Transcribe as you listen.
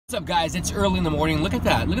What's up, guys? It's early in the morning. Look at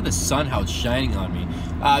that. Look at the sun, how it's shining on me.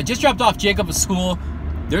 Just dropped off Jacob at school.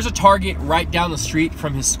 There's a Target right down the street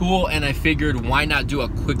from his school, and I figured why not do a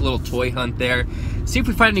quick little toy hunt there. See if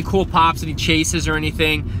we find any cool pops, any chases or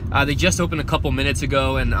anything. They just opened a couple minutes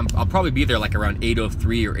ago, and I'll probably be there like around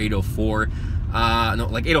 8:03 or 8:04. No,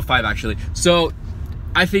 like 8:05 actually. So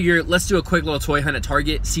I figure let's do a quick little toy hunt at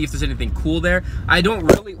Target, see if there's anything cool there. I don't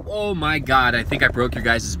really, oh my God, I think I broke your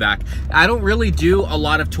guys' back. I don't really do a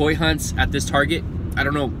lot of toy hunts at this Target. I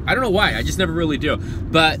don't know why, I just never really do.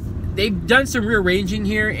 But they've done some rearranging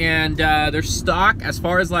here, and their stock, as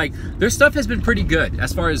far as like, their stuff has been pretty good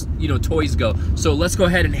as far as, you know, toys go. So let's go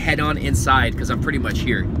ahead and head on inside because I'm pretty much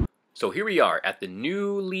here. So here we are at the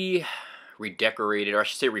newly redecorated, or I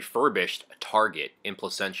should say refurbished Target in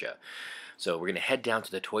Placentia. So we're going to head down to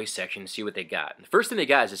the toy section and see what they got. The first thing they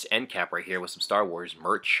got is this end cap right here with some Star Wars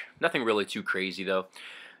merch. Nothing really too crazy though.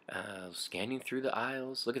 Scanning through the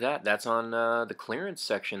aisles. Look at that. That's on the clearance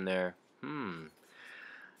section there. The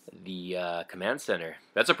Command Center.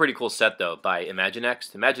 That's a pretty cool set though by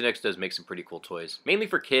Imaginext. Imaginext does make some pretty cool toys. Mainly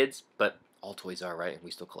for kids, but all toys are, right? And we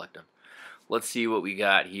still collect them. Let's see what we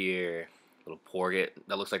got here. Little Porget.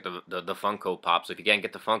 That looks like the Funko Pop. So if you can't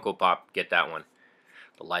get the Funko Pop, get that one.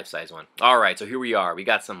 The life-size one. Alright, so here we are. We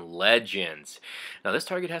got some Legends. Now this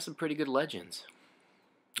Target has some pretty good Legends.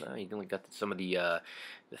 You got some of the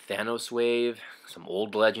Thanos wave, some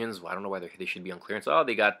old Legends. Well, I don't know why they should be on clearance. Oh,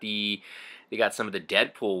 they got some of the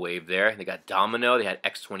Deadpool wave there. They got Domino, they had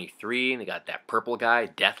X-23, and they got that purple guy,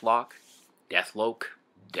 Deathlock. Some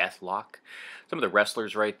of the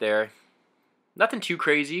wrestlers right there. Nothing too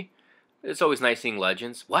crazy. It's always nice seeing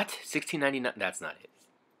Legends. What? $16.99? That's not it.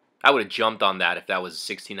 I would have jumped on that if that was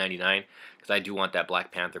 $16.99 because I do want that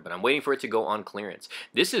Black Panther, but I'm waiting for it to go on clearance.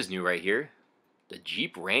 This is new right here. The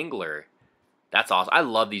Jeep Wrangler. That's awesome. I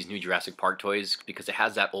love these new Jurassic Park toys because it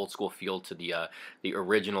has that old school feel to the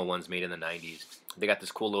original ones made in the 90s. They got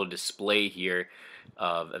this cool little display here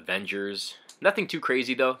of Avengers. Nothing too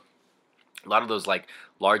crazy though. A lot of those like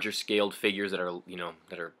larger scaled figures that are, you know,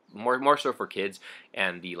 that are more so for kids,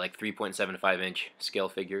 and the like 3.75 inch scale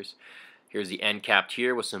figures. Here's the end capped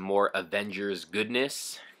here with some more Avengers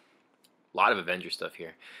goodness. A lot of Avengers stuff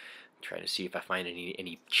here. I'm trying to see if I find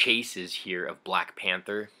any chases here of Black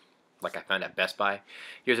Panther, like I found at Best Buy.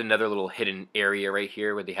 Here's another little hidden area right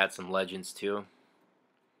here where they had some Legends too.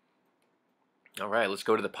 Alright, let's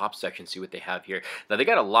go to the pop section, see what they have here. Now they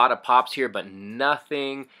got a lot of pops here, but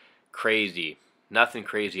nothing crazy. Nothing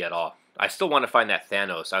crazy at all. I still want to find that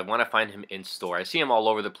Thanos. I want to find him in store. I see him all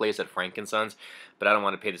over the place at Frankensons, but I don't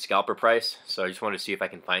want to pay the scalper price, so I just want to see if I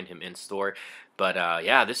can find him in store. But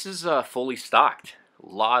yeah, this is fully stocked. A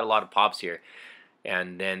lot of pops here,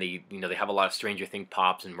 and then they have a lot of Stranger Things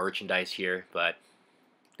pops and merchandise here. But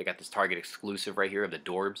they got this Target exclusive right here of the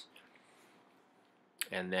Dorbs,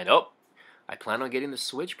 and then I plan on getting the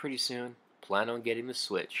Switch pretty soon.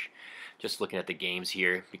 Just looking at the games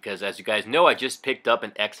here, because as you guys know, I just picked up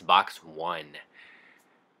an Xbox One.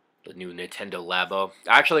 The new Nintendo Labo.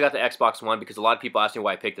 I actually got the Xbox One because a lot of people asked me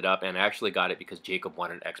why I picked it up, and I actually got it because Jacob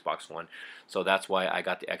wanted an Xbox One. So that's why I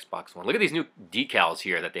got the Xbox One. Look at these new decals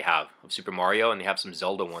here that they have of Super Mario, and they have some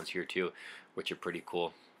Zelda ones here too, which are pretty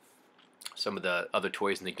cool. Some of the other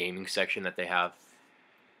toys in the gaming section that they have.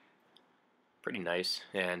 Pretty nice.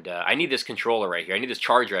 And I need this controller right here. I need this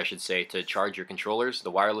charger, I should say, to charge your controllers,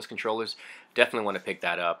 the wireless controllers. Definitely want to pick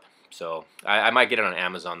that up. So I might get it on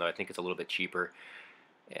Amazon, though. I think it's a little bit cheaper.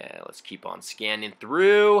 Yeah, let's keep on scanning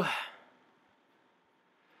through.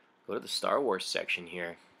 Go to the Star Wars section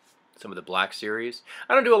here. Some of the Black Series.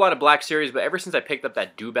 I don't do a lot of Black Series, but ever since I picked up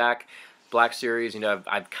that Dewback Black Series, you know,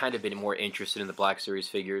 I've kind of been more interested in the Black Series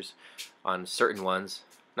figures on certain ones.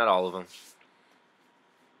 Not all of them.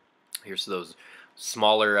 Here's those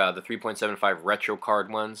smaller, the 3.75 retro card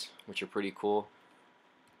ones, which are pretty cool.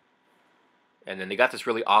 And then they got this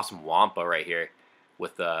really awesome Wampa right here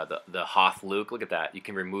with the Hoth Luke. Look at that. You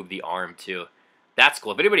can remove the arm too. That's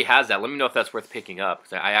cool. If anybody has that, let me know if that's worth picking up,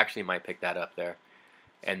 because I actually might pick that up there.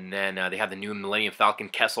 And then they have the new Millennium Falcon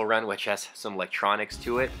Kessel Run, which has some electronics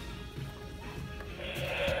to it.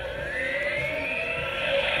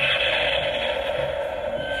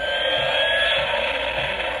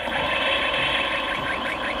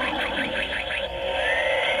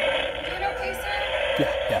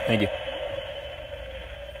 Yeah, thank you.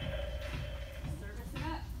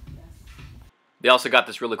 They also got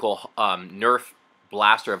this really cool Nerf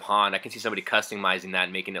Blaster of Han. I can see somebody customizing that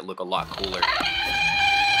and making it look a lot cooler.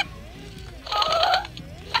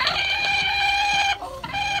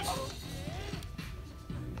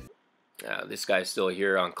 This guy's still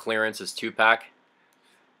here on clearance, this 2-pack.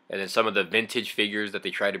 And then some of the vintage figures that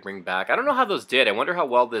they tried to bring back. I don't know how those did. I wonder how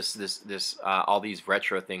well all these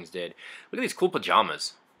retro things did. Look at these cool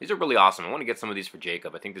pajamas. These are really awesome. I want to get some of these for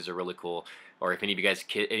Jacob. I think these are really cool. Or if any of you guys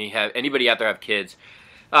anybody out there have kids.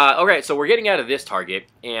 Alright, so we're getting out of this Target,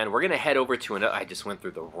 and we're going to head over to another... I just went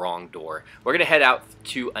through the wrong door. We're going to head out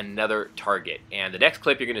to another Target. And the next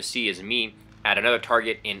clip you're going to see is me at another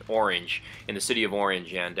Target in Orange, in the city of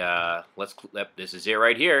Orange. And this is it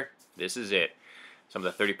right here. This is it. Some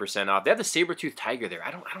of the 30% off. They have the saber-tooth tiger there.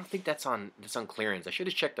 I don't think that's on clearance. I should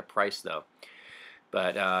have checked the price though.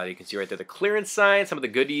 But you can see right there the clearance sign. Some of the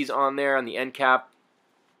goodies on there on the end cap.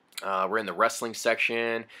 We're in the wrestling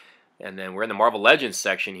section, and then we're in the Marvel Legends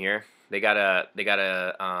section here. They got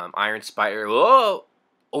a Iron Spider. Whoa!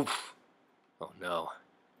 Oof! Oh no!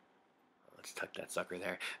 Let's tuck that sucker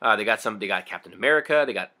there. They got Captain America.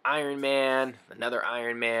 They got Iron Man, another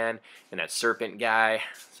Iron Man, and that Serpent guy.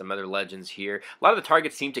 Some other legends here. A lot of the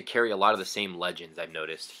Targets seem to carry a lot of the same legends, I've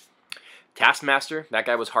noticed. Taskmaster, that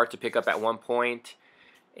guy was hard to pick up at one point.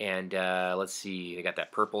 And let's see, they got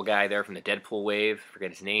that purple guy there from the Deadpool wave. Forget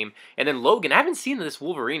his name. And then Logan. I haven't seen this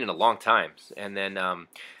Wolverine in a long time. And then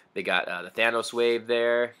they got the Thanos wave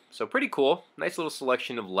there. So pretty cool. Nice little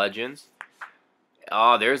selection of legends.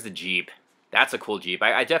 Oh, there's the Jeep. That's a cool Jeep.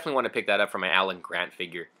 I definitely want to pick that up for my Alan Grant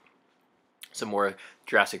figure. Some more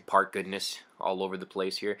Jurassic Park goodness all over the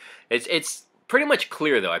place here. It's pretty much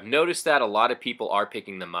clear, though. I've noticed that a lot of people are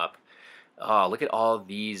picking them up. Oh, look at all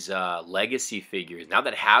these Legacy figures. Now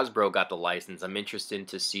that Hasbro got the license, I'm interested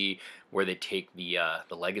to see where they take the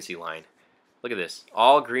Legacy line. Look at this.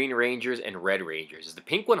 All Green Rangers and Red Rangers. Is the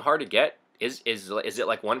pink one hard to get? Is it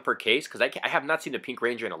like one per case? Because I have not seen a Pink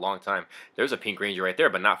Ranger in a long time. There's a Pink Ranger right there,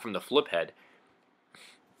 but not from the flip head.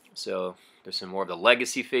 So there's some more of the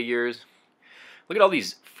Legacy figures. Look at all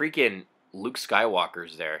these freaking Luke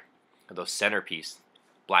Skywalkers there. Those centerpiece.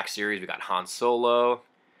 Black Series, we got Han Solo.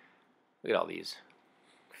 Look at all these.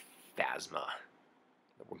 Phasma.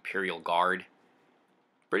 The Imperial Guard.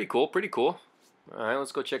 Pretty cool, pretty cool. Alright,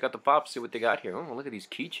 let's go check out the pops, see what they got here. Oh, look at these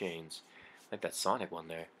keychains. Like that Sonic one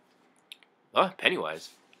there. Oh, Pennywise.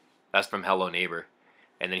 That's from Hello Neighbor.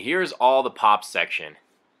 And then here's all the pop section.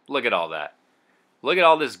 Look at all that. Look at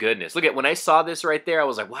all this goodness. Look at, when I saw this right there, I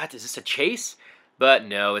was like, what? Is this a chase? But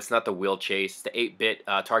no, it's not the wheel chase. It's the 8-bit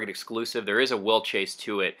Target exclusive. There is a wheel chase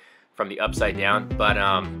to it from the Upside Down. But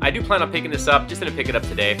I do plan on picking this up. Just going to pick it up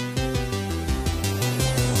today.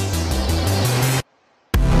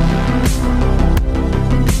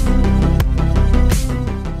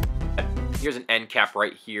 Here's an end cap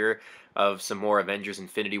right here of some more Avengers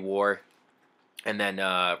Infinity War. And then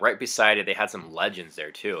right beside it, they had some Legends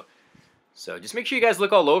there too. So just make sure you guys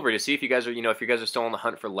look all over to see if you guys are, if you guys are still on the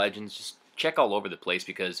hunt for Legends. Just check all over the place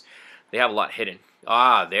because they have a lot hidden.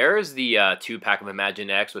 Ah, there's the 2-pack of Imagine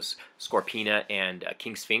X with Scorpina and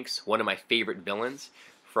King Sphinx, one of my favorite villains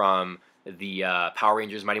from the Power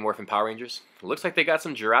Rangers, Mighty Morphin Power Rangers. It looks like they got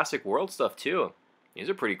some Jurassic World stuff too. These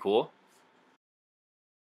are pretty cool.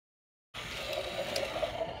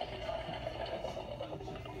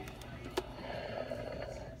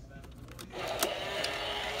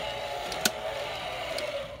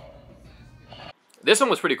 This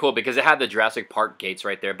one was pretty cool because it had the Jurassic Park gates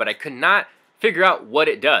right there, but I could not figure out what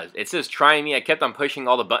it does. It says try me. I kept on pushing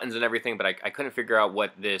all the buttons and everything, but I couldn't figure out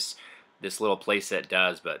what this little playset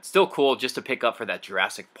does, but still cool just to pick up for that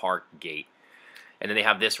Jurassic Park gate. And then they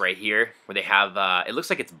have this right here where they have, it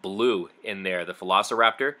looks like it's blue in there, the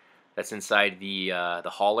Velociraptor that's inside the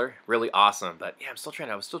hauler. Really awesome, but yeah, I was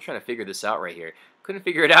still trying to figure this out right here. Couldn't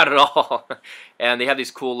figure it out at all. And they have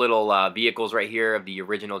these cool little vehicles right here of the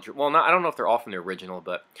original. Well, I don't know if they're all from the original,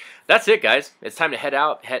 but that's it, guys. It's time to head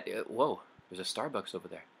out. Whoa, there's a Starbucks over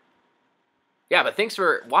there. Yeah, but thanks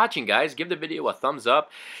for watching, guys. Give the video a thumbs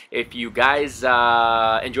up. If you guys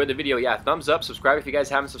enjoyed the video, yeah, thumbs up. Subscribe if you guys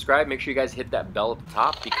haven't subscribed. Make sure you guys hit that bell at the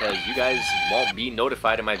top because you guys won't be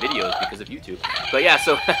notified of my videos because of YouTube. But yeah,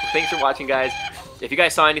 so thanks for watching, guys. If you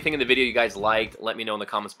guys saw anything in the video you guys liked, let me know in the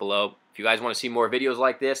comments below. If you guys want to see more videos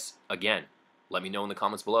like this, again, let me know in the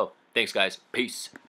comments below. Thanks, guys. Peace.